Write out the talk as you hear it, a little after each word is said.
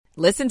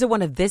Listen to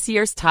one of this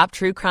year's top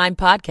true crime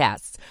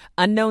podcasts.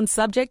 Unknown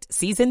Subject,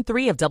 Season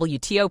 3 of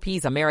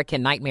WTOP's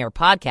American Nightmare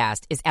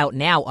podcast is out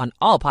now on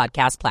all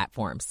podcast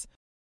platforms.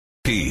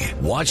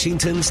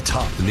 Washington's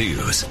top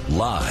news,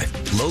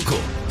 live, local,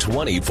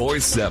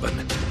 24/7.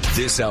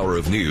 This hour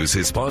of news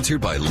is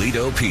sponsored by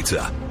Lido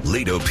Pizza.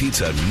 Lido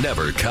Pizza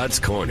never cuts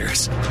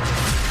corners.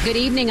 Good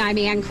evening, I'm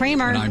Ann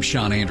Kramer. And I'm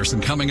Sean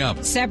Anderson. Coming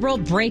up, several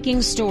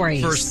breaking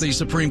stories. First, the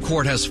Supreme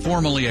Court has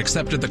formally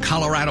accepted the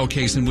Colorado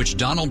case in which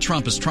Donald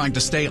Trump is trying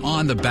to stay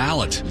on the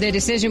ballot. The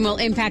decision will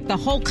impact the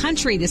whole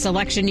country this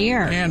election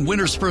year. And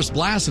winter's first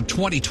blast of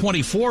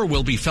 2024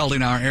 will be felt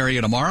in our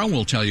area tomorrow.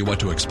 We'll tell you what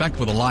to expect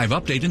with a live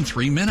update in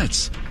 3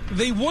 minutes.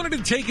 They wanted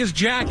to take his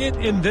jacket,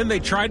 and then they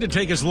tried to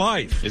take his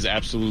life. It's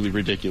absolutely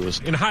ridiculous.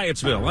 In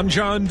Hyattsville, I'm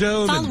John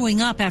Doe. Following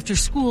up after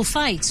school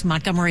fights,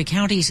 Montgomery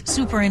County's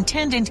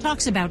superintendent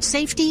talks about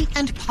safety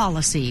and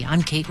policy.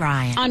 I'm Kate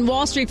Ryan. On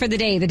Wall Street for the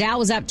day, the Dow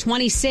was up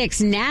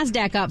 26,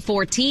 NASDAQ up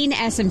 14,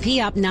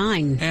 S&P up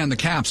 9. And the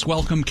Caps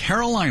welcome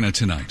Carolina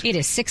tonight. It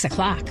is 6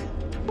 o'clock.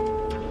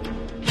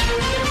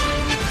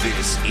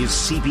 This is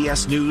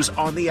CBS News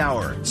on the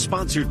Hour,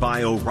 sponsored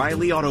by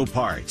O'Reilly Auto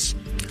Parts.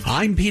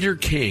 I'm Peter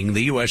King.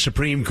 The U.S.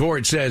 Supreme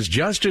Court says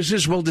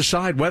justices will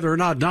decide whether or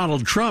not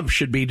Donald Trump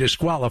should be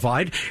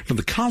disqualified from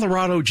the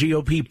Colorado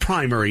GOP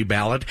primary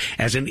ballot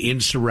as an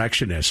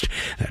insurrectionist.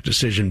 That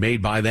decision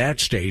made by that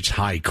state's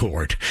high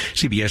court.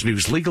 CBS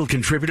News legal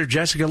contributor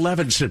Jessica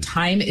Levinson.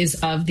 Time is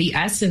of the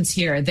essence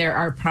here. There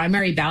are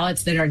primary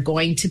ballots that are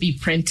going to be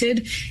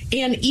printed.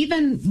 And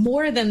even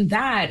more than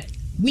that,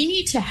 we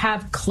need to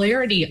have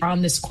clarity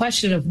on this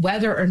question of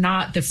whether or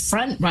not the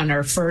front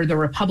runner for the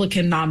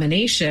Republican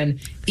nomination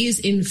is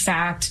in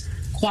fact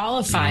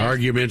qualified.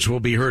 Arguments will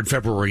be heard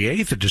February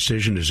 8th. The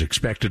decision is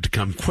expected to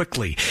come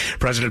quickly.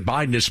 President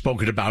Biden has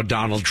spoken about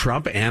Donald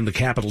Trump and the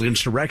Capitol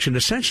insurrection,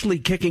 essentially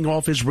kicking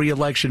off his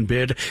re-election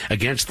bid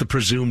against the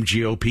presumed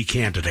GOP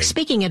candidate.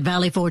 Speaking at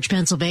Valley Forge,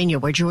 Pennsylvania,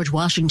 where George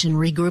Washington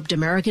regrouped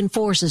American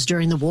forces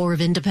during the War of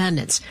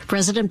Independence,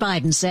 President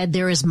Biden said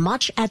there is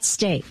much at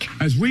stake.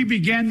 As we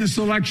begin this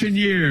election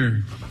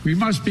year, we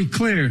must be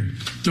clear.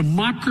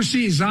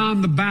 Democracy is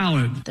on the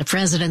ballot. The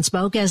president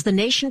spoke as the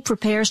nation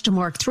prepares to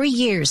mark 3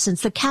 years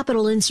since the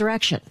Capitol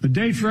insurrection. The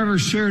day forever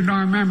shared in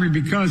our memory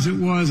because it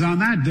was on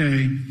that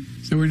day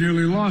that we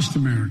nearly lost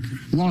America,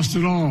 lost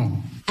it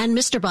all. And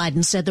Mr.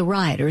 Biden said the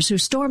rioters who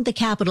stormed the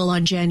Capitol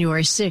on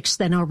January 6th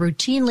and are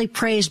routinely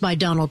praised by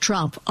Donald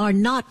Trump are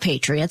not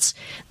patriots.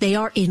 They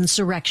are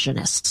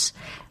insurrectionists.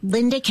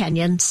 Linda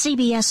Kenyon,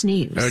 CBS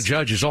News. A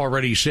judge has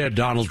already said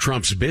Donald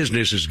Trump's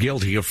business is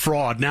guilty of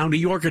fraud. Now New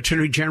York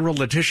Attorney General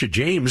Letitia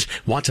James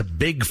wants a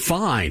big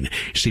fine.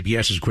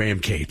 CBS's Graham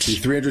Cates. The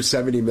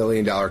 $370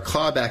 million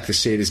clawback the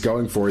state is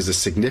going for is a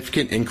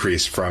significant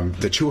increase from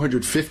the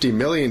 $250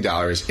 million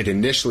it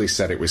initially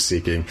said it was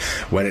seeking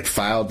when it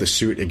filed the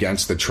suit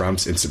against the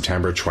Trumps in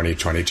September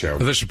 2022.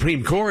 The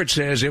Supreme Court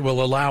says it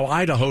will allow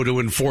Idaho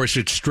to enforce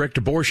its strict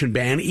abortion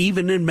ban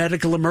even in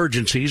medical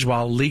emergencies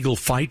while legal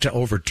fight to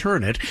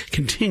overturn it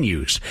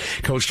continues.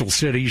 Coastal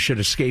cities should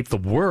escape the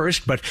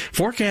worst, but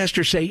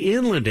forecasters say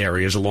inland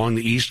areas along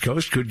the East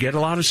Coast could get a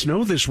lot of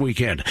snow this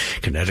weekend.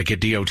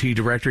 Connecticut DOT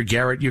Director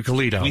Garrett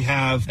Eucalito. We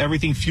have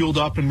everything fueled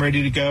up and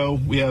ready to go.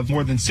 We have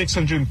more than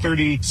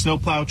 630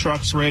 snowplow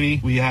trucks ready.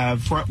 We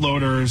have front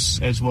loaders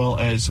as well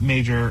as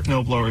major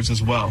snow blowers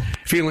as well.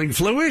 Feeling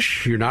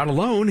fluish? You're not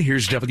alone.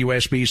 Here's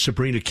WSB's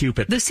Sabrina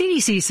Cupid. The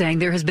CDC saying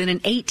there has been an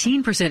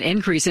 18%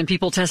 increase in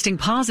people testing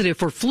positive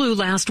for flu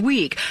last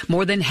week.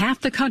 More than half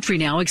the country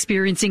now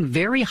experiencing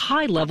very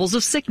high levels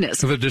of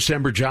sickness. The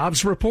December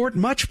jobs report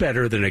much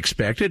better than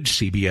expected.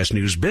 CBS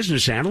News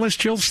business analyst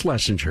Jill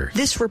Schlesinger.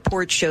 This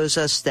report shows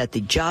us that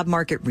the job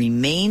market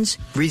remains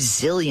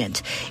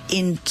resilient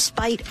in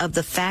spite of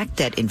the fact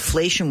that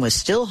inflation was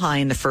still high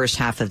in the first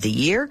half of the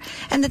year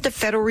and that the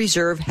Federal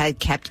Reserve had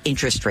kept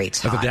interest rates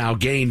high. The Dow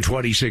gained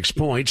 26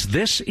 points.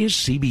 This is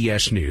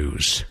CBS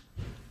News.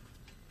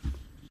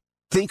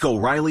 Think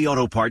O'Reilly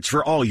Auto Parts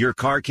for all your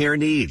car care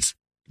needs.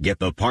 Get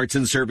the parts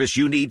and service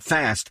you need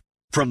fast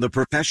from the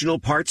professional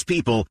parts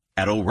people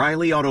at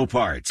O'Reilly Auto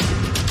Parts.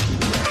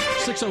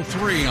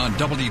 6:03 on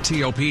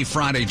WTOP,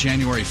 Friday,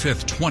 January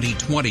 5th,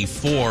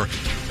 2024.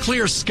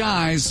 Clear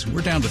skies.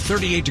 We're down to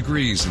 38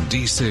 degrees in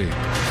D.C.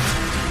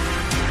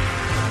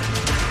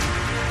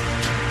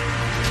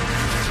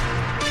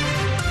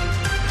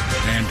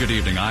 And good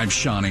evening. I'm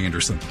Sean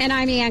Anderson. And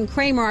I'm Ann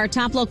Kramer. Our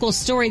top local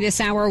story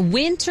this hour.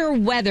 Winter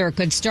weather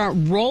could start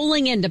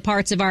rolling into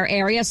parts of our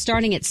area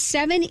starting at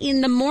 7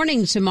 in the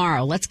morning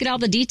tomorrow. Let's get all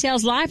the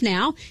details live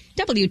now.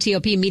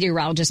 WTOP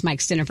meteorologist Mike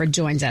Stiniford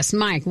joins us.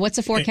 Mike, what's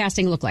the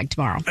forecasting look like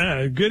tomorrow?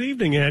 Good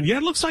evening, Ann. Yeah,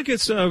 it looks like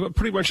it's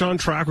pretty much on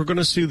track. We're going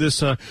to see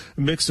this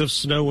mix of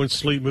snow and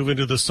sleet move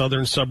into the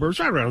southern suburbs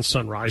right around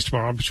sunrise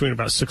tomorrow between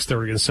about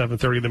 6:30 and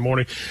 7:30 in the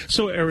morning.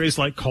 So areas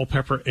like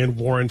Culpeper and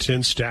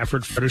Warrenton,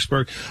 Stafford,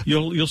 Fredericksburg,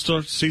 you'll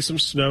start to see some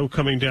snow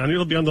coming down.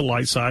 It'll be on the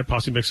light side,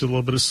 possibly mixed with a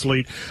little bit of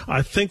sleet.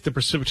 I think the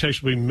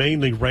precipitation will be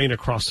mainly rain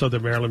across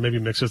southern Maryland, maybe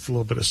mixed with a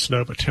little bit of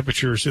snow, but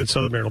temperatures in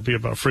southern Maryland will be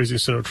above freezing,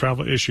 so no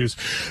travel issues.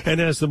 And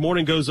as the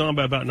morning goes on,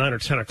 by about 9 or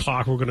 10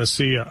 o'clock, we're going to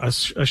see a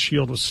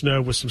shield of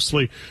snow with some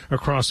sleet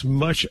across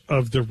much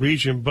of the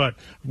region. But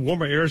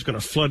warmer air is going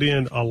to flood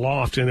in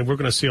aloft, and we're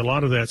going to see a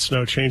lot of that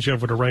snow change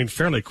over to rain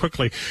fairly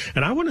quickly.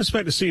 And I wouldn't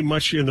expect to see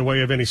much in the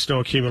way of any snow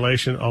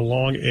accumulation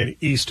along and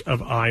east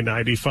of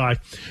I-95.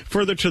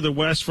 Further to the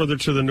west, further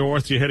to the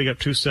north, you're heading up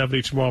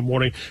 270 tomorrow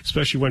morning,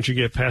 especially once you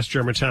get past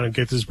Germantown and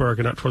Gaithersburg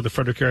and up toward the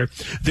Frederick area.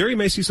 There you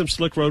may see some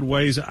slick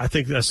roadways. I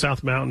think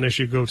South Mountain, as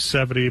you go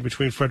 70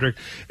 between Frederick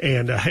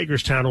and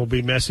Hagerstown, will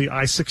be messy.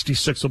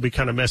 I-66 will be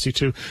kind of messy,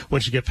 too,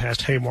 once you get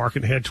past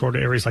Haymarket and head toward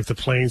areas like the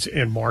Plains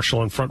and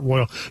Marshall and Front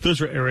Royal.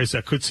 Those are areas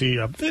that could see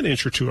an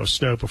inch or two of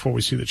snow before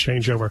we see the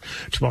changeover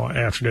tomorrow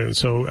afternoon.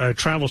 So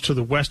travels to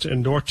the west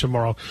and north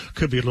tomorrow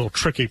could be a little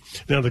tricky.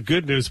 Now, the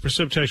good news,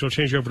 precipitation will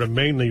change over to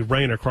mainly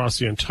rain across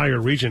the entire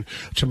region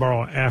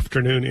tomorrow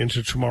afternoon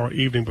into tomorrow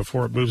evening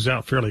before it moves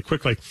out fairly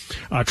quickly.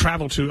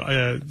 Travel to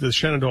the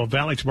Shenandoah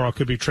Valley tomorrow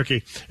could be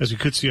tricky, as you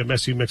could see a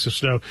messy mix of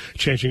snow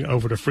changing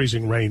over to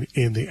freezing rain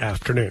in the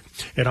afternoon.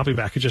 And I'll be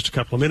back in just a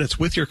couple of minutes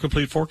with your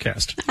complete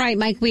forecast. All right,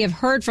 Mike, we have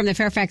heard from the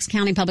Fairfax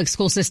County Public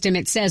School System.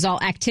 It says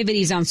all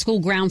activities on school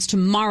grounds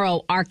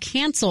tomorrow are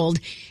canceled.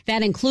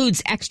 That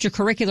includes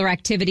extracurricular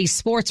activities,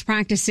 sports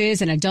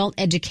practices, and adult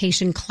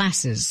education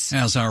classes.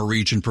 As our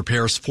region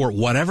prepares for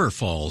whatever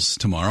falls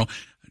tomorrow,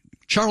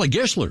 Charlie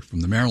Gishler from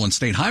the Maryland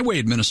State Highway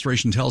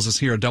Administration tells us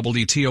here at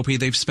WTOP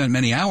they've spent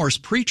many hours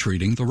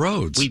pre-treating the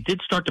roads. We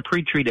did start the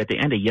pre-treat at the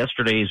end of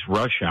yesterday's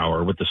rush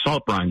hour with the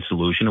salt brine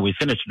solution, and we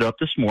finished it up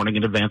this morning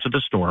in advance of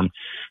the storm.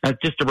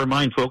 Just to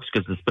remind folks,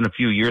 because it's been a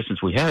few years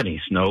since we had any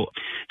snow,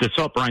 the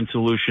salt brine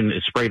solution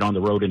is sprayed on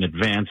the road in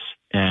advance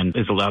and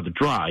is allowed to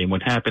dry. And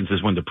what happens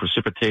is when the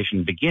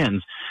precipitation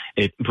begins,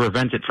 it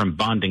prevents it from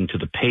bonding to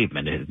the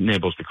pavement. It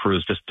enables the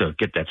crews just to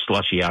get that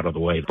slushy out of the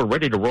way. We're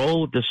ready to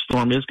roll. This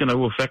storm is going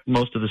to affect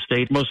most of the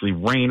state, mostly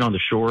rain on the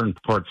shore and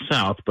parts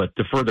south. But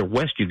the further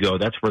west you go,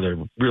 that's where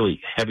the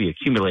really heavy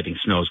accumulating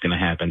snow is going to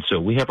happen.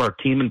 So we have our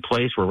team in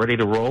place. We're ready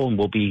to roll, and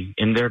we'll be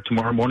in there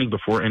tomorrow morning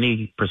before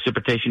any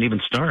precipitation even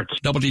starts.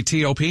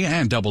 WTOP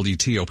and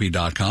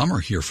WTOP.com are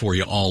here for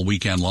you all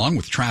weekend long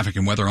with traffic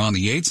and weather on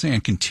the 8s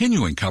and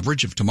continuing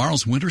coverage of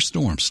tomorrow's winter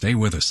storm. Stay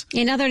with us.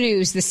 In other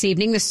news this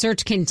evening, the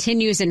search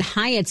continues in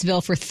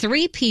Hyattsville for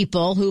 3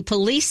 people who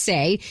police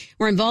say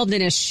were involved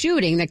in a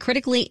shooting that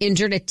critically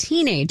injured a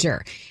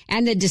teenager.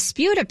 And the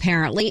dispute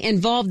apparently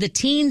involved the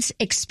teen's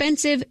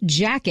expensive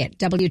jacket.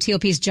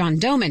 WTOP's John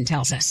Doman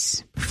tells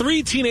us.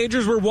 3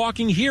 teenagers were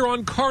walking here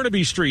on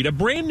Carnaby Street, a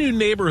brand new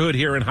neighborhood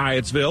here in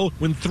Hyattsville,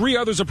 when 3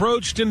 others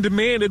approached and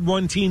demanded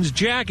one teen's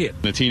jacket.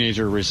 The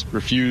teenager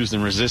refused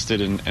and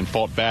resisted and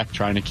fought back,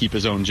 trying to keep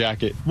his own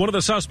jacket. One of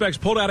the suspects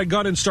pulled out a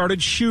gun and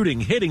started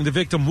shooting, hitting the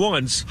victim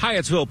once.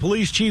 Hyattsville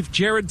Police Chief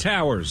Jared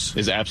Towers.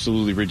 Is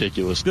absolutely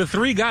ridiculous. The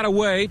 3 got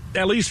away,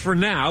 at least for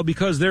now,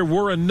 because there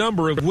were a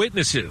number of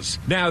witnesses.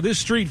 Now, this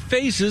street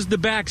faces the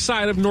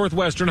backside of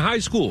Northwestern High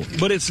School,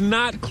 but it's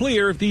not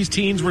clear if these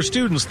teens were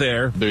students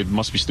there. There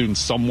must be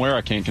students somewhere.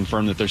 I can't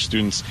confirm that there's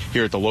students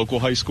here at the local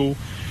high school.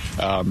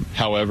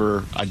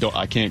 However,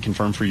 I can't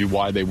confirm for you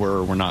why they were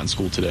or were not in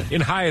school today.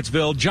 In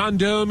Hyattsville, John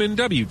Doman,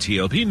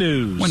 WTOP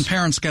News. When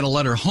parents get a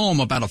letter home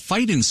about a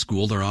fight in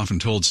school, they're often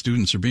told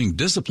students are being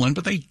disciplined,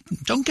 but they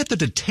don't get the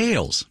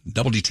details.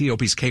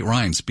 WTOP's Kate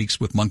Ryan speaks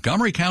with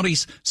Montgomery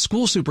County's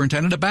school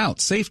superintendent about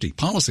safety,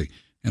 policy,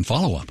 and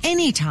follow-up.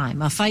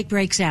 Anytime a fight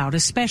breaks out,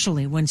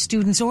 especially when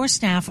students or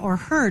staff are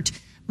hurt,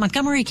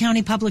 Montgomery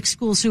County Public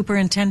School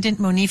Superintendent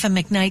Monifa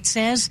McKnight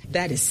says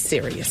that is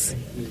serious.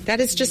 That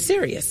is just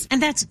serious.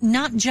 And that's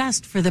not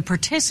just for the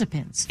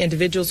participants.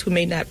 Individuals who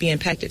may not be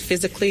impacted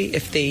physically,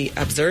 if they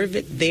observe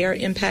it, they are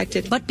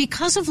impacted. But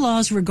because of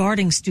laws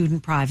regarding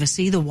student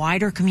privacy, the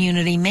wider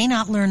community may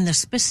not learn the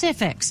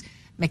specifics.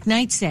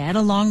 McKnight said,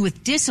 along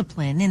with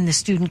discipline in the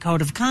Student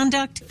Code of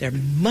Conduct, there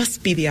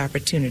must be the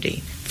opportunity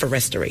for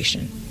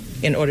restoration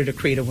in order to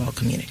create a well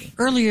community.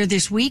 Earlier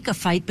this week, a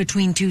fight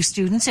between 2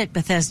 students at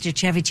Bethesda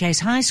Chevy Chase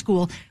High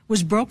School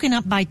was broken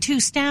up by 2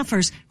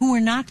 staffers who were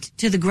knocked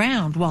to the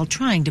ground while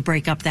trying to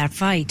break up that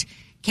fight.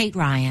 Kate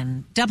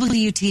Ryan,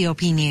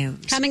 WTOP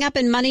News. Coming up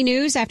in Money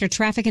News after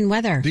traffic and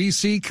weather.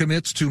 D.C.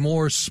 commits to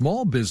more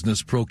small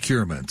business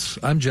procurement.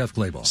 I'm Jeff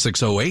Clayball.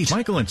 608.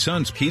 Michael &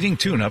 Son's heating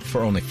tune-up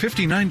for only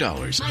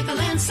 $59.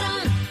 Michael &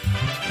 Son.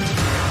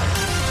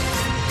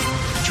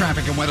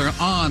 Traffic and weather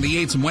on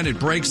the 8s and when it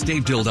breaks.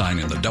 Dave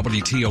Dildine in the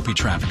WTOP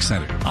Traffic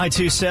Center.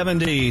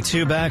 I-270,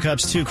 2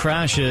 backups, 2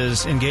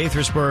 crashes. In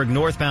Gaithersburg,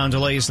 northbound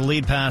delays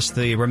lead past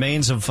the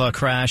remains of a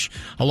crash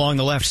along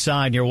the left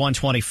side near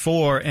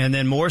 124. And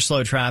then more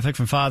slow traffic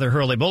from Father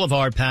Hurley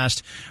Boulevard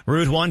past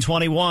Route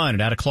 121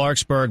 and out of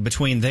Clarksburg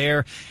between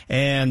there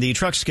and the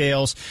truck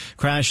scales.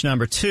 Crash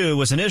number 2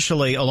 was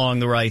initially along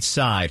the right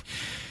side.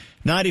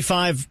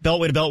 95,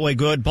 Beltway to Beltway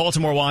good.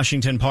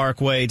 Baltimore-Washington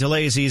Parkway,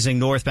 delays easing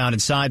northbound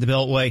inside the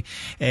Beltway,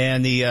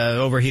 and the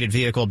overheated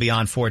vehicle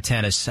beyond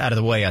 410 is out of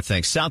the way, I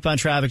think. Southbound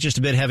traffic just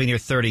a bit heavy near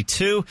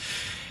 32.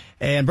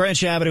 And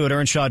Branch Avenue at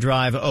Earnshaw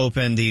Drive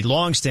open. The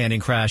long-standing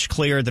crash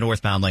cleared. The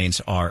northbound lanes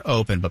are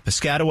open. But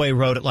Piscataway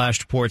Road at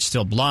last report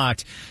still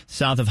blocked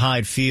south of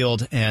Hyde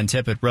Field and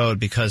Tippett Road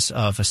because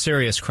of a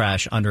serious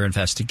crash under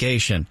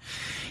investigation.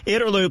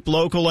 Interloop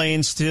local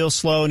lanes still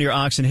slow near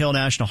Oxon Hill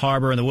National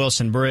Harbor and the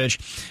Wilson Bridge,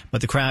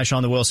 but the crash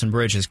on the Wilson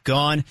Bridge is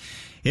gone.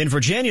 In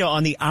Virginia,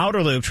 on the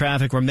outer loop,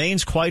 traffic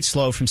remains quite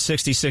slow from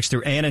 66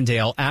 through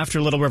Annandale after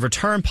Little River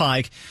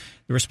Turnpike.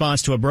 The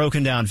response to a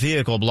broken-down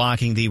vehicle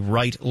blocking the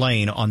right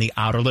lane on the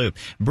outer loop.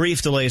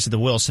 Brief delays at the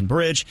Wilson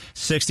Bridge.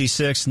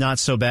 66, not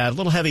so bad. A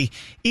little heavy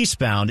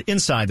eastbound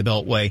inside the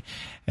Beltway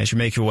as you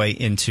make your way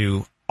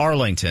into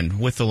Arlington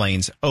with the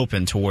lanes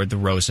open toward the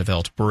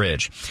Roosevelt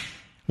Bridge.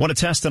 Want to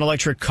test an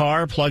electric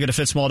car? Plug it at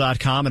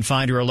fitzmall.com and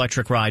find your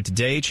electric ride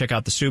today. Check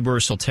out the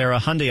Subaru Solterra,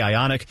 Hyundai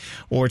Ioniq,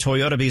 or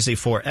Toyota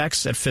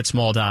BZ4X at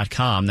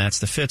fitzmall.com. That's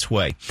the Fitz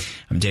way.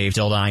 I'm Dave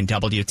Dildine,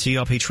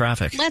 WTOP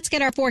Traffic. Let's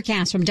get our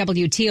forecast from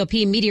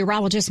WTOP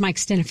meteorologist Mike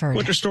Stiniford.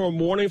 Winter storm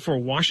warning for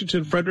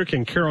Washington, Frederick,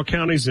 and Carroll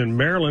counties in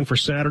Maryland for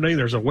Saturday.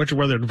 There's a winter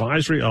weather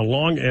advisory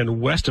along and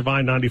west of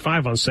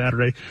I-95 on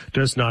Saturday.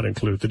 Does not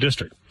include the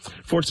district.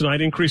 For tonight,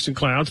 increase in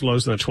clouds,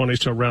 lows in the 20s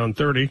to around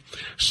 30.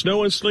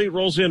 Snow and sleet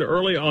rolls in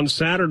early on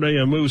Saturday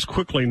and moves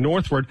quickly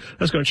northward.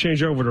 That's going to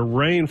change over to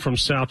rain from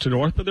south to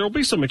north, but there will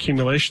be some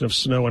accumulation of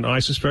snow and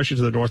ice, especially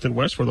to the north and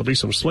west, where there'll be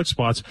some slick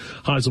spots.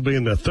 Highs will be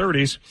in the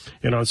 30s,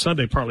 and on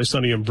Sunday, partly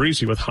sunny and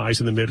breezy with highs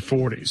in the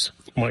mid-40s.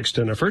 Mike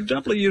Stiniford,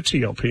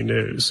 WTOP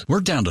News.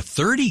 We're down to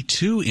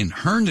 32 in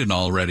Herndon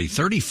already,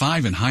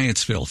 35 in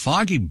Hyattsville.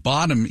 Foggy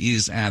Bottom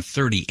is at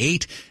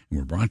 38.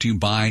 We're brought to you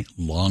by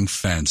Long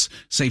Fence.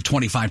 Save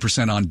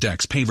 25% on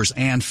decks, pavers,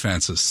 and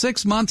fences.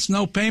 6 months,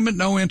 no payment,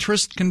 no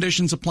interest.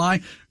 Conditions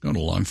apply. Go to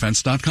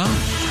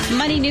longfence.com.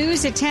 Money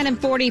news at 10 and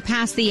 40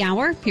 past the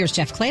hour. Here's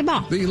Jeff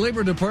Claybaugh. The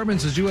Labor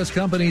Department says U.S.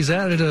 companies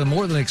added a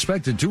more than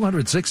expected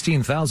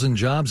 216,000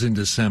 jobs in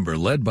December,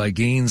 led by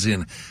gains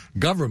in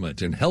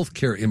government and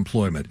healthcare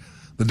employment.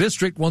 The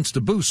district wants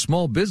to boost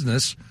small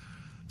business,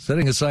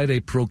 setting aside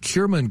a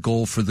procurement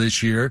goal for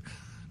this year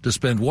to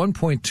spend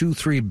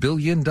 $1.23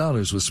 billion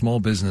with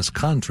small business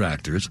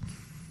contractors.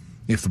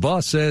 If the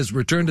boss says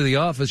return to the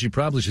office, you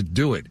probably should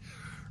do it.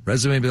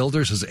 Resume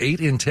Builder says 8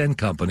 in 10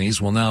 companies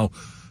will now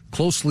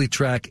closely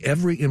track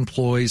every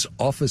employee's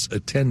office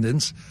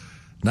attendance.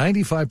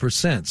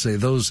 95% say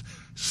those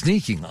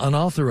sneaking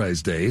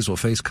unauthorized days will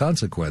face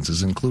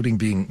consequences, including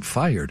being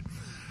fired.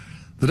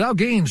 The Dow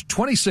gained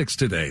 26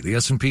 today. The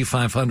S&P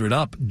 500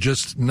 up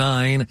just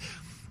 9.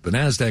 The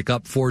Nasdaq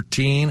up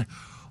 14.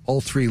 All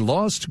three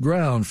lost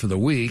ground for the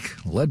week,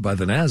 led by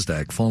the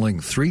Nasdaq falling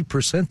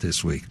 3%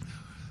 this week.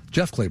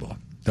 Jeff Claybaugh,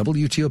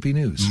 WTOP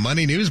News.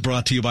 Money News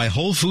brought to you by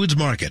Whole Foods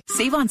Market.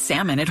 Save on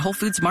salmon at Whole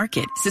Foods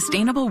Market.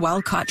 Sustainable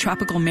wild-caught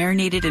tropical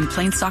marinated and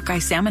plain sockeye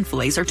salmon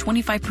fillets are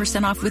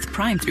 25% off with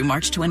Prime through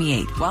March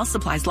 28. While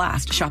supplies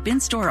last, shop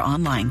in-store or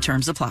online.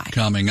 Terms apply.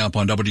 Coming up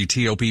on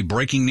WTOP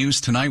breaking news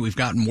tonight, we've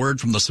gotten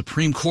word from the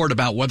Supreme Court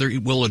about whether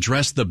it will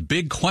address the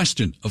big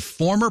question of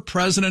former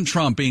President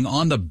Trump being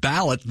on the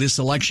ballot this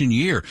election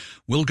year.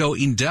 We'll go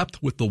in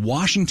depth with the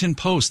Washington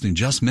Post in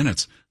just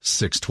minutes.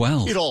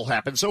 6:12. It all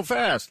happened so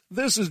fast.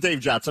 This is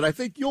Dave Johnson. I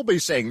think you'll be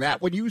saying that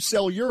when you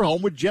sell your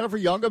home with Jennifer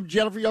Young of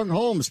Jennifer Young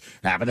Homes.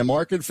 Happened to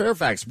Mark in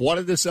Fairfax.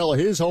 Wanted to sell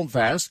his home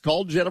fast.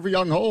 Called Jennifer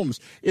Young Homes.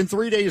 In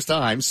 3 days'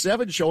 time,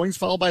 7 showings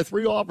followed by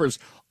 3 offers,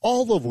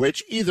 all of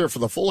which either for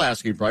the full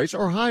asking price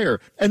or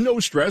higher. And no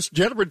stress,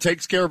 Jennifer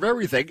takes care of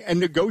everything and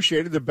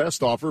negotiated the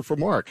best offer for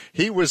Mark.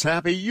 He was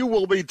happy. You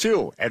will be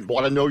too. And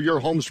want to know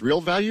your home's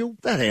real value?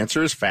 That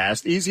answer is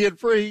fast, easy, and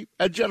free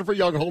at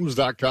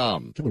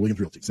JenniferYoungHomes.com. Keller Williams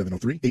Realty,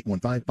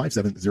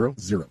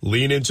 703-815-5700.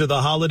 Lean into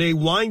the holiday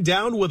wind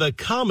down with a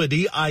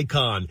comedy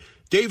icon.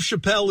 Dave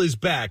Chappelle is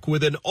back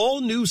with an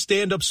all-new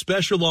stand-up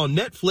special on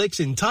Netflix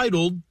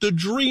entitled The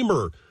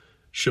Dreamer.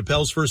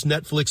 Chappelle's first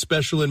Netflix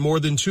special in more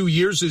than 2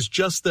 years is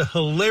just the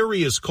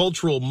hilarious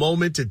cultural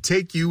moment to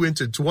take you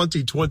into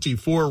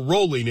 2024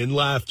 rolling in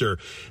laughter.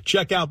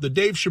 Check out the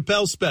Dave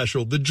Chappelle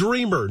special, The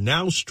Dreamer,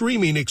 now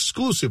streaming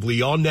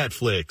exclusively on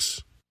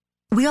Netflix.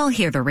 We all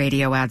hear the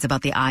radio ads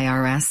about the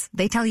IRS.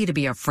 They tell you to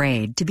be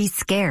afraid, to be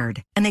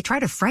scared, and they try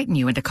to frighten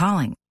you into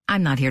calling.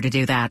 I'm not here to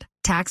do that.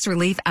 Tax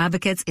Relief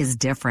Advocates is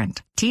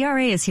different.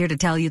 TRA is here to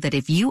tell you that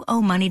if you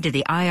owe money to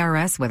the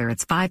IRS, whether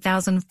it's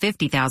 $5,000,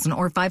 $50,000,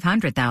 or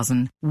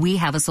 $500,000, we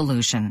have a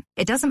solution.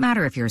 It doesn't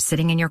matter if you're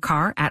sitting in your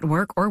car, at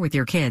work, or with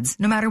your kids.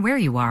 No matter where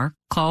you are,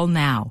 call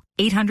now.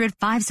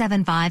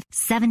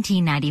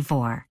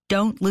 800-575-1794.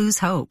 Don't lose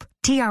hope.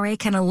 TRA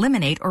can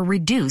eliminate or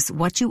reduce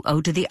what you owe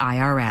to the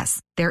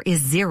IRS. There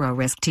is zero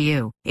risk to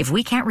you. If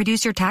we can't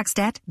reduce your tax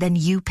debt, then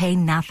you pay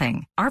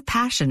nothing. Our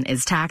passion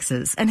is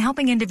taxes and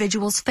helping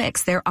individuals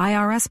fix their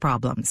IRS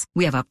problems.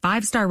 We have a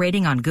 5-star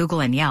rating on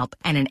Google and Yelp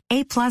and an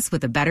A+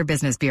 with the Better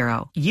Business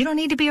Bureau. You don't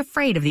need to be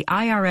afraid of the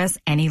IRS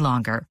any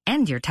longer.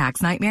 End your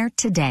tax nightmare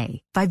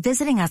today by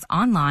visiting us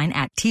online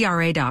at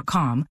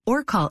TRA.com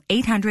or call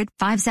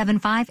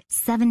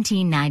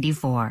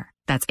 800-575-1794.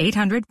 That's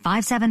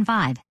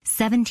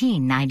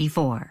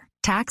 800-575-1794.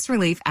 Tax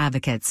Relief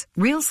Advocates.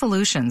 Real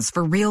solutions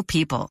for real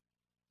people.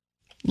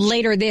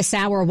 Later this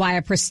hour, why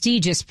a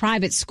prestigious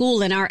private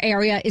school in our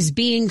area is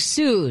being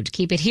sued.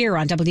 Keep it here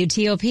on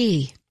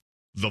WTOP.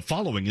 The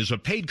following is a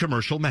paid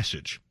commercial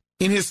message.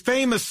 In his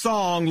famous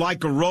song,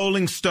 Like a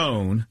Rolling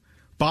Stone,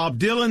 Bob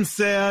Dylan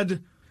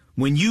said,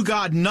 "When you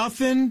got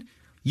nothing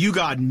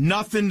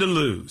to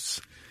lose."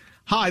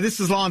 Hi, this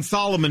is Lon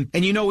Solomon.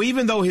 And you know,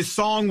 even though his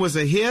song was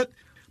a hit,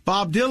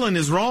 Bob Dylan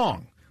is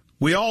wrong.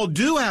 We all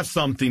do have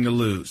something to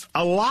lose,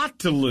 a lot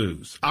to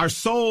lose, our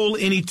soul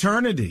in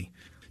eternity.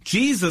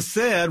 Jesus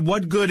said,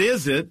 what good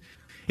is it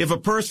if a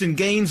person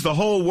gains the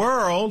whole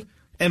world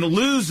and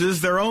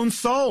loses their own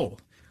soul?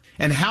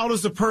 And how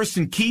does a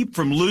person keep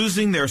from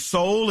losing their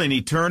soul in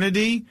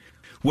eternity?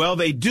 Well,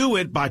 they do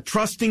it by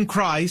trusting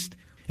Christ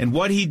and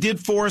what he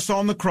did for us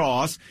on the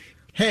cross.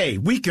 Hey,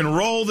 we can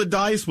roll the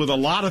dice with a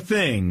lot of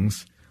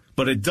things,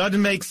 but it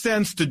doesn't make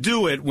sense to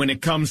do it when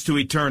it comes to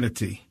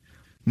eternity.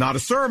 Not a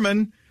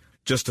sermon,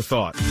 just a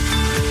thought.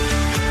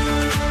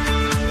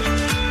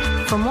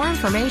 For more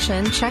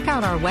information, check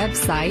out our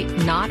website,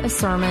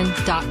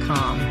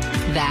 notasermon.com.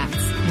 That's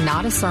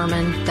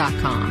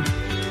notasermon.com.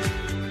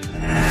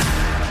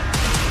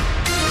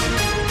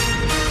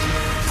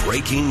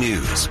 Breaking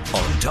news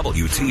on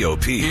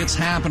WTOP. It's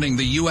happening.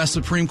 The U.S.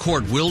 Supreme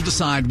Court will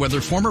decide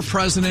whether former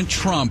President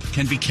Trump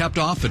can be kept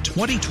off the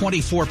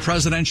 2024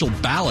 presidential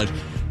ballot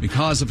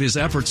because of his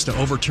efforts to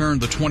overturn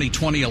the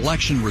 2020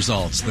 election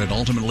results that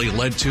ultimately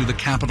led to the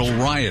Capitol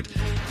riot.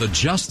 The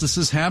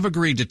justices have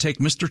agreed to take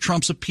Mr.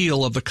 Trump's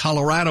appeal of the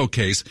Colorado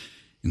case,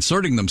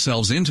 inserting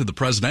themselves into the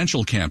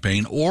presidential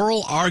campaign.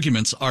 Oral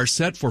arguments are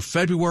set for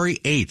February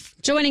 8th.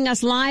 Joining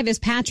us live is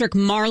Patrick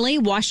Marley,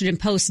 Washington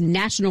Post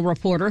national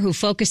reporter who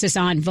focuses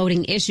on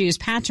voting issues.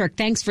 Patrick,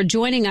 thanks for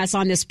joining us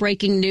on this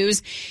breaking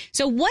news.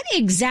 So what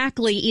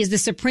exactly is the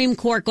Supreme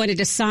Court going to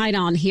decide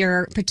on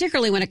here,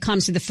 particularly when it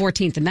comes to the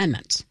 14th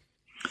Amendment?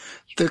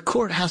 The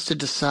court has to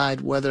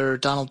decide whether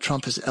Donald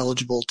Trump is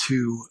eligible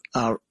to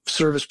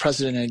serve as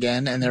president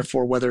again, and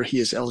therefore whether he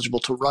is eligible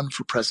to run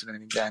for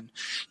president again.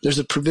 There's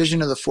a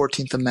provision of the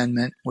 14th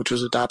Amendment, which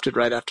was adopted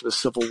right after the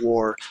Civil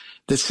War,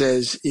 that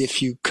says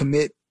if you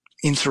commit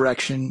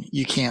insurrection,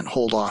 you can't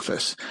hold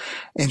office.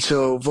 And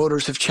so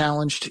voters have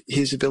challenged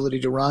his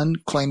ability to run,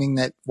 claiming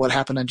that what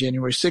happened on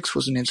January 6th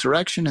was an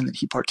insurrection and that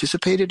he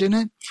participated in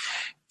it.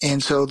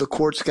 And so the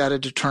court's got to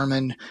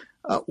determine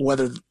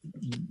whether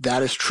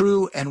that is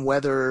true and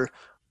whether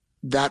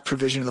that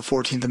provision of the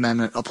 14th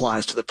Amendment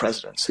applies to the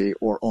presidency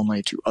or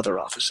only to other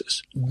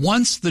offices.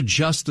 Once the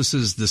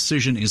justice's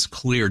decision is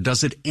clear,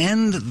 does it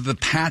end the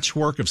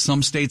patchwork of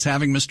some states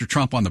having Mr.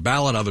 Trump on the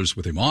ballot, others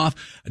with him off?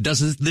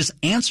 Does this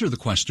answer the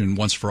question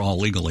once for all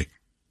legally?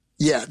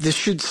 Yeah, this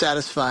should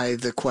satisfy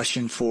the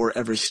question for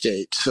every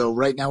state. So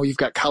right now you've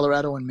got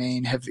Colorado and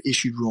Maine have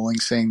issued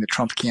rulings saying that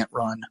Trump can't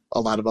run.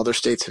 A lot of other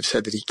states have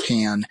said that he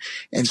can.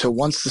 And so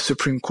once the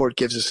Supreme Court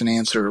gives us an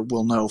answer,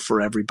 we'll know for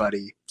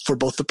everybody, for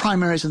both the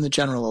primaries and the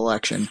general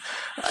election.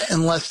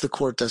 Unless the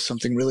court does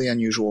something really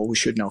unusual, we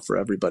should know for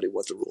everybody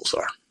what the rules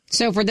are.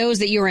 So for those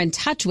that you're in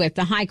touch with,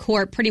 the high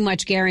court pretty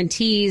much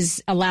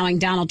guarantees allowing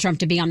Donald Trump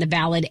to be on the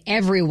ballot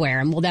everywhere.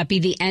 And will that be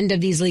the end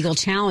of these legal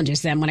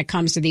challenges then when it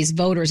comes to these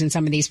voters in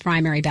some of these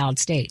primary ballot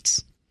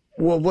states?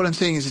 Well, what I'm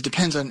saying is it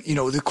depends on,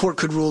 the court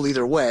could rule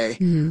either way,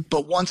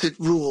 but once it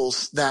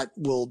rules, that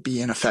will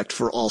be in effect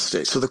for all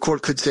states. So the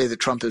court could say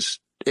that Trump is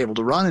able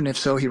to run, and if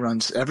so, he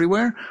runs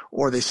everywhere,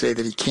 or they say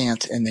that he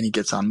can't, and then he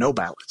gets on no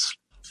ballots.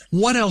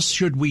 What else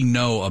should we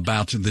know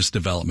about this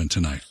development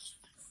tonight?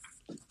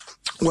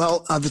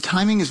 Well, the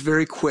timing is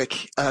very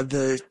quick.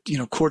 The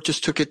court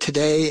just took it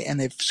today, and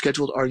they've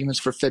scheduled arguments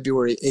for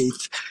February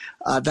 8th.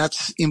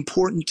 That's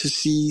important to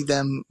see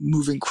them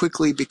moving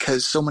quickly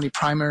because so many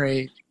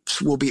primaries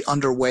will be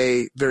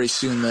underway very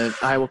soon. The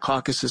Iowa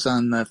caucus is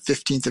on the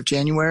 15th of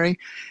January.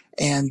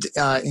 And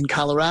in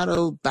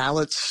Colorado,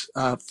 ballots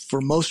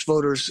for most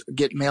voters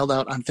get mailed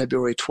out on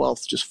February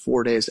 12th, just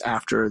 4 days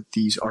after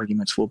these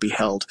arguments will be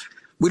held.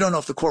 We don't know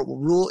if the court will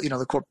rule.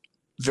 The court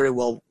very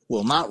well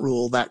will not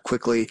rule that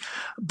quickly,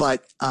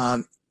 but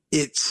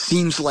it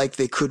seems like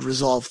they could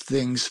resolve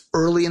things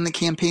early in the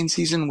campaign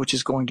season, which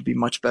is going to be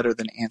much better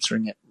than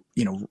answering it,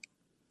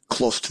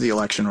 close to the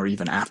election or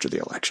even after the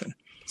election.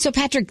 So,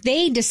 Patrick,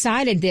 they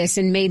decided this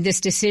and made this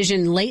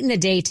decision late in the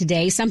day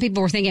today. Some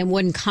people were thinking it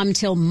wouldn't come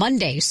till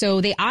Monday. So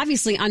they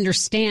obviously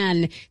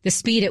understand the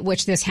speed at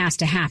which this has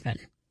to happen.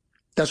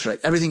 That's right.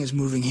 Everything is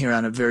moving here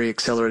on a very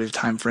accelerated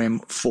time frame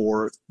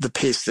for the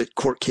pace that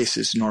court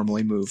cases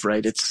normally move,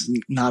 right? It's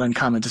not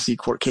uncommon to see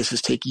court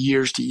cases take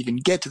years to even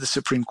get to the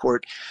Supreme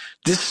Court.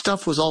 This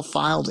stuff was all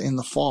filed in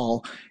the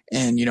fall,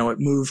 and, it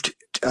moved,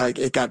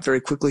 it got very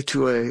quickly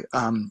to a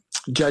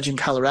judge in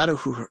Colorado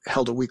who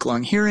held a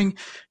week-long hearing.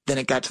 Then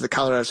it got to the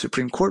Colorado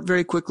Supreme Court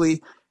very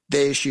quickly.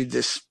 They issued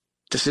this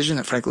decision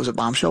that frankly was a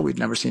bombshell. We'd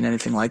never seen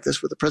anything like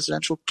this with a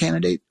presidential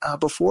candidate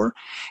before.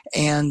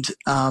 And,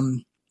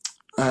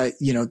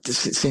 the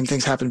same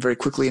things happened very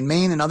quickly in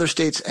Maine and other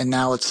states, and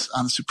now it's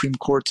on the Supreme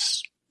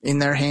Court's in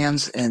their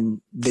hands,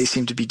 and they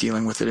seem to be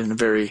dealing with it in a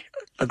very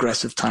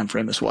aggressive time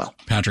frame as well.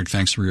 Patrick,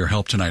 thanks for your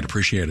help tonight.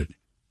 Appreciate it.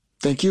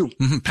 Thank you.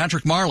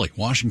 Patrick Marley,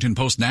 Washington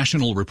Post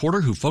national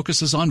reporter who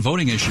focuses on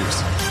voting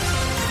issues.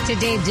 To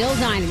Dave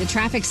Dildine at the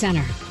Traffic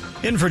Center.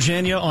 In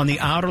Virginia, on the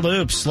outer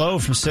loop, slow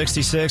from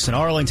 66 and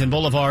Arlington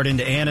Boulevard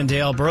into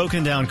Annandale.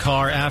 Broken down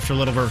car after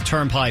Little River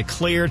Turnpike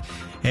cleared.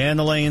 And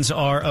the lanes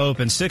are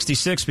open.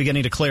 66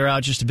 beginning to clear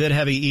out, just a bit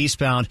heavy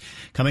eastbound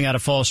coming out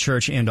of Falls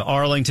Church into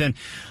Arlington.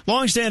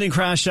 Long-standing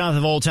crash south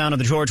of Old Town of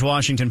the George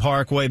Washington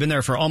Parkway. Been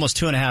there for almost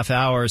 2.5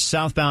 hours.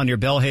 Southbound near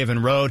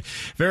Bellhaven Road.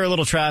 Very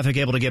little traffic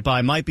able to get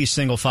by. Might be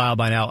single file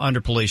by now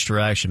under police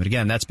direction. But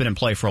again, that's been in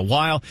play for a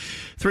while.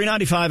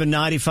 395 and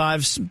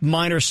 95,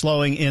 minor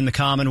slowing in the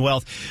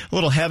Commonwealth. A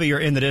little heavier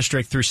in the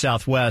district through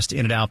Southwest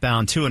in and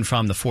outbound to and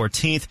from the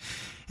 14th.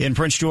 In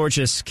Prince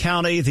George's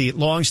County, the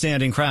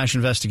long-standing crash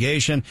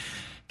investigation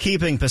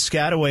keeping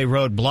Piscataway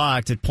Road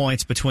blocked at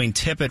points between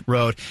Tippett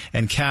Road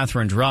and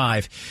Catherine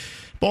Drive.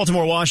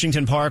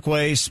 Baltimore-Washington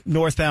Parkways,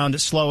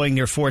 northbound slowing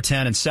near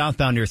 410 and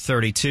southbound near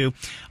 32.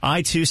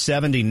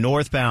 I-270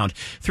 northbound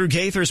through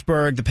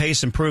Gaithersburg, the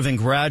pace improving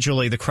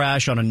gradually. The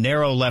crash on a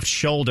narrow left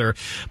shoulder,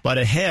 but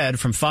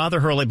ahead from Father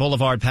Hurley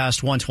Boulevard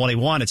past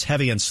 121, it's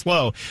heavy and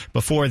slow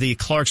before the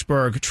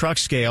Clarksburg truck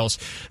scales.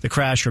 The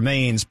crash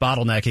remains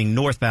bottlenecking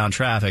northbound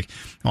traffic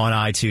on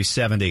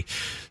I-270.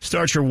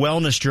 Start your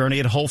wellness journey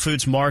at Whole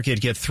Foods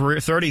Market. Get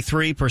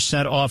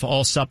 33% off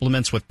all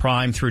supplements with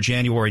Prime through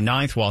January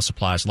 9th while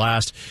supplies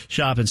last.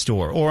 Shop in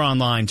store or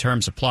online.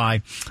 Terms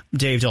apply.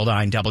 Dave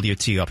Dildine,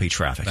 WTOP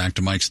Traffic. Back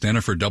to Mike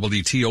Stenhofer,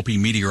 WTOP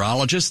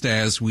meteorologist,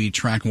 as we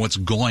track what's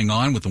going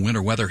on with the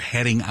winter weather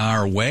heading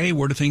our way.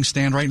 Where do things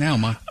stand right now,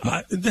 Mike?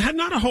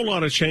 Not a whole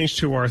lot of change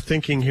to our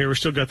thinking here. We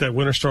still got that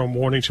winter storm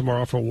warning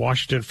tomorrow for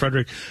Washington,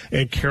 Frederick,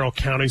 and Carroll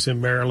counties in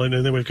Maryland.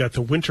 And then we've got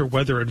the winter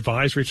weather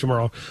advisory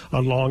tomorrow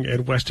along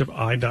and west of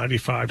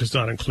I-95. Does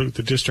not include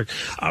the district.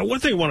 One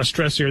thing I want to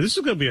stress here, this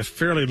is going to be a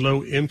fairly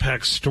low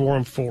impact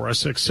storm for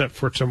us, except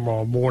for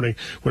tomorrow morning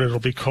when it'll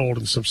be cold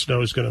and some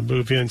snow is going to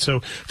move in.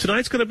 So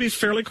tonight's going to be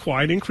fairly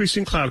quiet,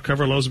 increasing cloud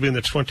cover. Lows will be in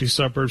the 20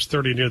 suburbs,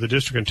 30 near the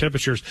district, and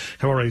temperatures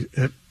have already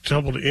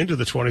doubled into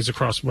the 20s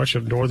across much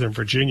of northern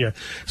Virginia.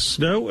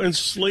 Snow and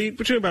sleet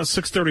between about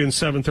 6:30 and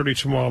 7:30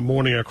 tomorrow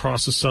morning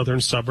across the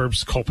southern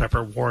suburbs,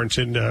 Culpeper,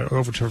 Warrenton,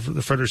 over to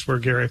the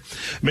Fredericksburg area.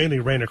 Mainly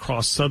rain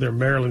across southern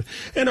Maryland.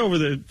 And over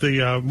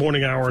the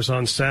morning hours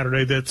on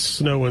Saturday, that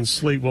snow and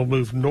sleet will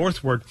move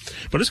northward.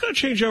 But it's going to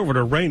change over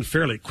to rain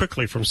fairly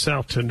quickly from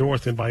south to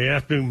north. And by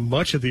afternoon,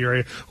 much of the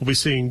area will be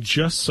seeing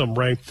just some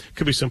rain.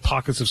 Could be some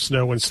pockets of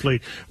snow and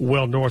sleet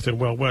well north and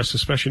well west,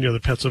 especially near the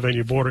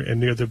Pennsylvania border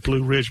and near the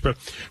Blue Ridge. But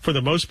for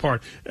the most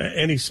part,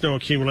 any snow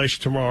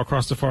accumulation tomorrow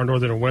across the far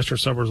northern and western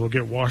suburbs will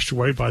get washed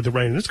away by the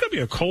rain. And it's going to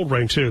be a cold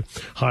rain, too.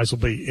 Highs will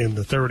be in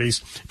the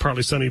 30s.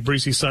 Partly sunny,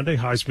 breezy Sunday,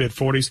 highs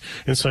mid-40s,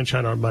 and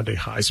sunshine on Monday,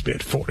 highs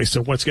mid-40s.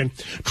 So once again,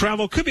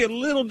 travel could be a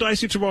little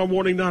dicey tomorrow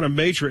morning, not a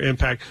major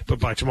impact, but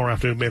by tomorrow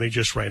afternoon, mainly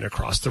just rain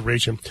across the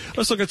region.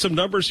 Let's look at some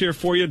numbers here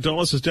for you.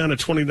 Dulles is down to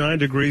 29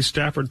 degrees,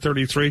 Stafford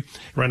 33.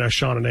 Right now,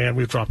 Sean and Ann,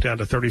 we've dropped down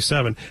to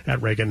 37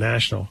 at Reagan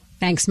National.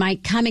 Thanks,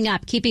 Mike. Coming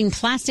up, keeping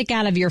plastic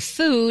out of your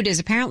food is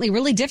apparently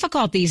really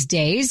difficult these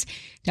days.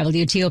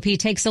 WTOP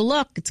takes a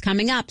look. It's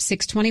coming up,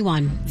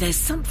 6:21. There's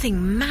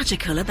something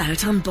magical about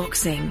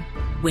unboxing.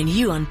 When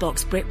you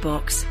unbox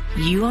BritBox,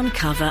 you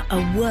uncover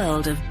a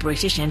world of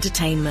British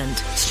entertainment.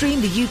 Stream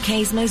the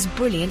UK's most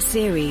brilliant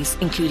series,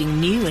 including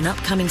new and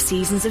upcoming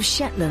seasons of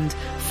Shetland,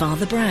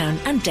 Father Brown,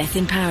 and Death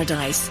in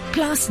Paradise.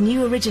 Plus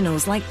new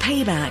originals like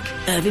Payback,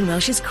 Irving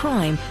Welsh's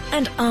Crime,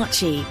 and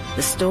Archie,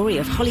 the story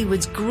of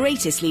Hollywood's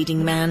greatest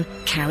leading man,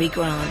 Cary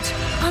Grant.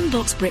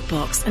 Unbox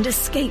BritBox and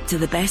escape to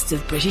the best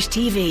of British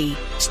TV.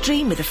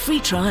 Stream with a free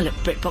trial at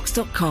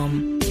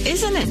BritBox.com.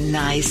 Isn't it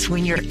nice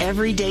when your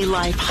everyday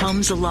life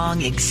hums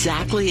along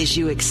exactly as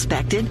you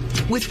expected?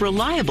 With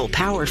reliable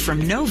power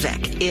from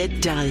Novec,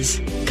 it does.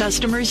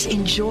 Customers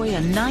enjoy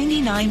a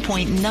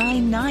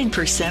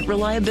 99.99%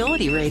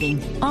 reliability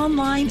rating,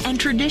 online and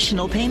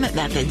traditional payment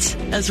methods,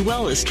 as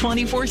well as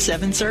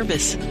 24/7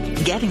 service.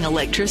 Getting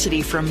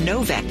electricity from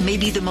Novec may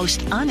be the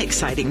most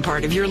unexciting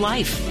part of your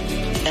life,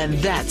 and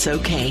that's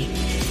okay.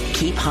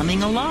 Keep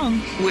humming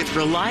along with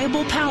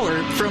reliable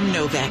power from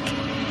Novec.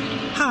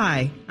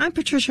 Hi, I'm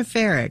Patricia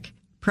Farrick,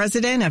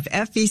 president of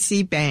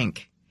FVC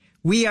Bank.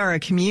 We are a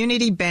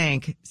community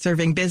bank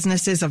serving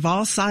businesses of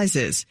all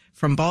sizes,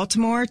 from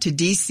Baltimore to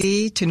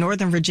D.C. to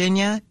Northern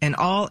Virginia and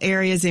all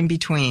areas in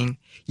between.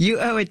 You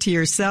owe it to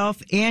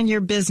yourself and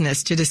your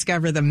business to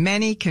discover the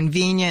many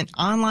convenient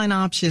online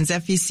options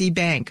FVC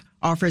Bank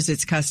offers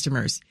its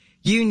customers.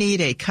 You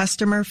need a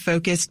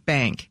customer-focused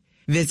bank.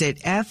 Visit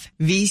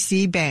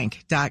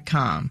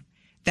fvcbank.com.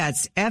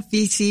 That's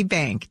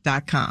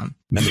fvcbank.com.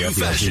 New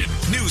fashion,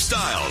 new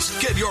styles.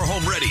 Get your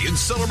home ready and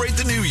celebrate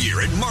the new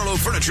year at Marlowe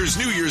Furniture's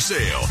New Year's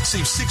sale.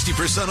 Save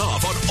 60%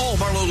 off on all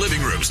Marlowe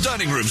living rooms,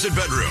 dining rooms, and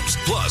bedrooms.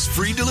 Plus,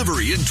 free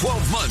delivery in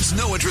 12 months,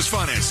 no interest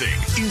financing.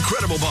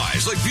 Incredible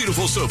buys like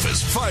beautiful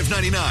sofas,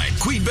 $5.99.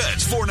 Queen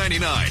beds,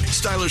 $4.99.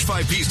 Stylish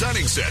 5-piece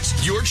dining sets,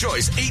 your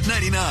choice,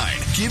 $8.99.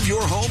 Give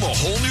your home a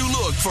whole new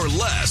look for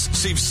less.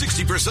 Save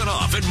 60%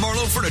 off at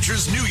Marlowe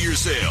Furniture's New Year's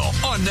sale.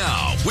 On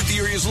now, with the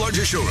area's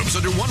largest showrooms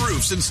under one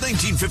roof since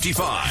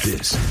 1955.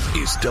 This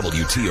is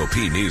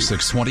WTOP News.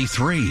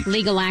 623.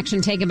 Legal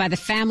action taken by the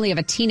family of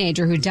a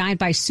teenager who died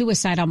by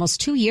suicide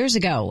almost 2 years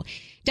ago.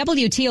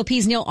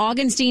 WTOP's Neil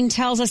Augenstein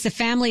tells us the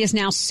family is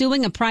now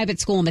suing a private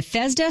school in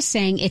Bethesda,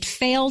 saying it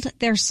failed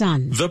their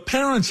son. The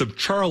parents of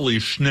Charlie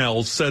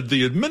Schnell said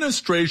the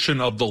administration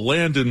of the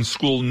Landon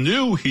school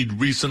knew he'd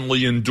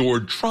recently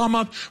endured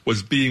trauma,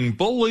 was being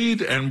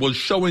bullied, and was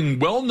showing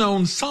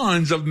well-known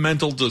signs of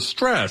mental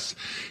distress.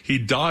 He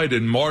died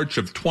in March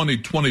of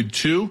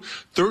 2022,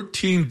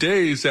 13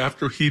 days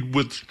after he'd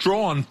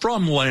withdrawn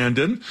from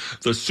Landon.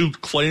 The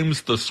suit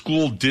claims the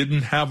school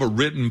didn't have a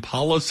written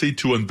policy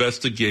to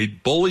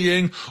investigate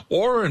bullying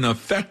or an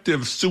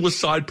effective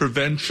suicide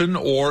prevention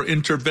or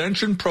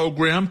intervention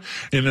program.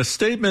 In a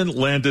statement,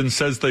 Landon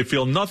says they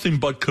feel nothing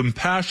but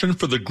compassion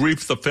for the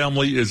grief the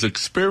family is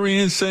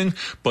experiencing,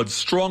 but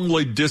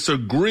strongly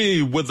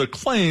disagree with the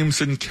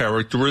claims and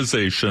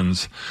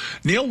characterizations.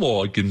 Neil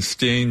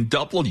Augenstein,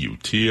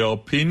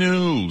 WTOP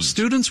News.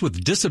 Students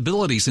with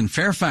disabilities in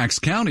Fairfax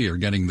County are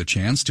getting the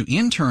chance to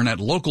intern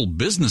at local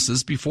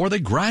businesses before they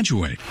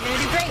graduate. You're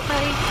gonna do great,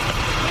 buddy.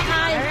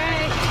 Hi. All right.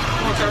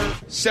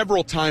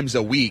 Several times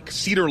a week,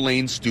 Cedar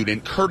Lane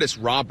student Curtis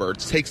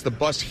Roberts takes the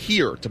bus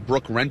here to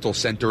Brook Rental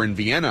Center in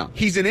Vienna.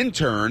 He's an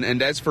intern, and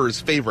as for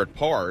his favorite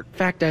part, in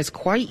fact, that's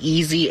quite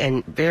easy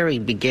and very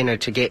beginner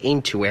to get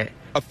into it.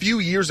 A few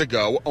years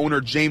ago,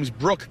 owner James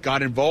Brook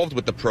got involved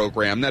with the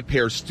program that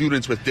pairs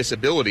students with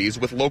disabilities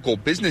with local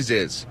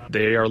businesses.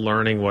 They are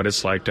learning what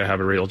it's like to have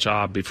a real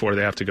job before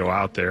they have to go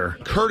out there.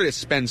 Curtis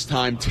spends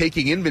time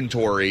taking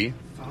inventory.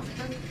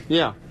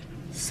 Yeah.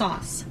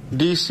 Sauce.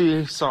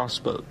 DC sauce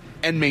boat.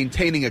 And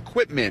maintaining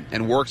equipment,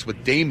 and works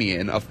with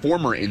Damien, a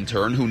former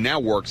intern who now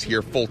works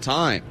here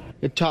full-time.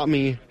 It taught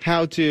me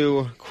how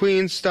to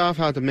clean stuff,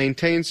 how to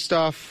maintain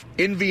stuff.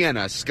 In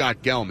Vienna,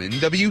 Scott Gelman,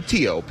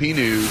 WTOP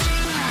News.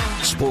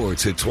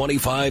 Sports at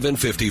 25 and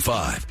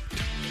 55.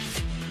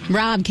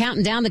 Rob,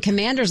 counting down the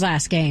Commanders'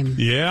 last game.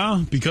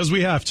 Yeah, because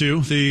we have to.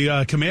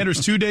 The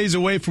Commanders 2 days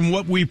away from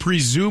what we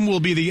presume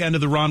will be the end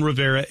of the Ron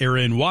Rivera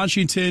era in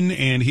Washington,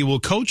 and he will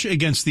coach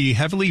against the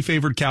heavily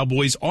favored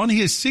Cowboys on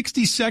his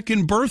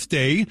 62nd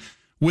birthday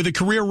with a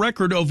career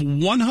record of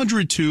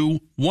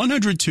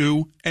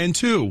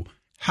 102-2.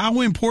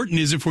 How important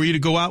is it for you to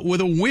go out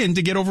with a win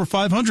to get over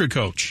 500,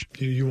 Coach?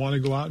 You want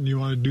to go out and you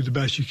want to do the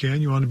best you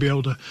can. You want to be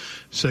able to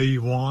say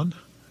you won.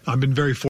 I've been very fortunate.